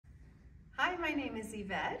Hi, my name is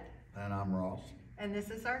Yvette. And I'm Ross. And this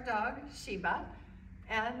is our dog, Sheba.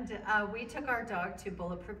 And we took our dog to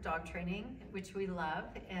Bulletproof Dog Training, which we love.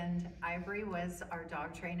 And Ivory was our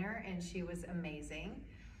dog trainer, and she was amazing.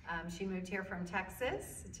 She moved here from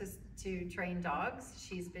Texas to train dogs.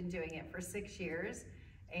 She's been doing it for 6 years,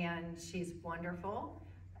 and she's wonderful.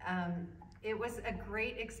 It was a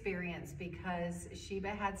great experience because Sheba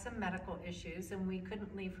had some medical issues, and we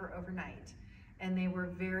couldn't leave her overnight. And they were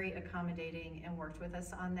very accommodating and worked with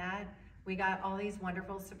us on that. We got all these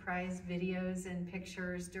wonderful surprise videos and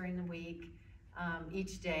pictures during the week,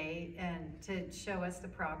 each day, and to show us the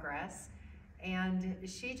progress. And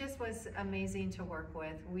she just was amazing to work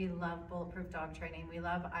with. We love Bulletproof Dog Training. We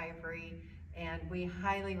love Ivory, and we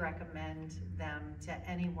highly recommend them to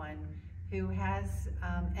anyone who has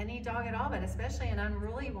any dog at all, but especially an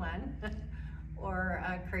unruly one or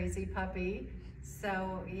a crazy puppy.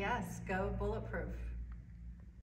 So yes, go Bulletproof.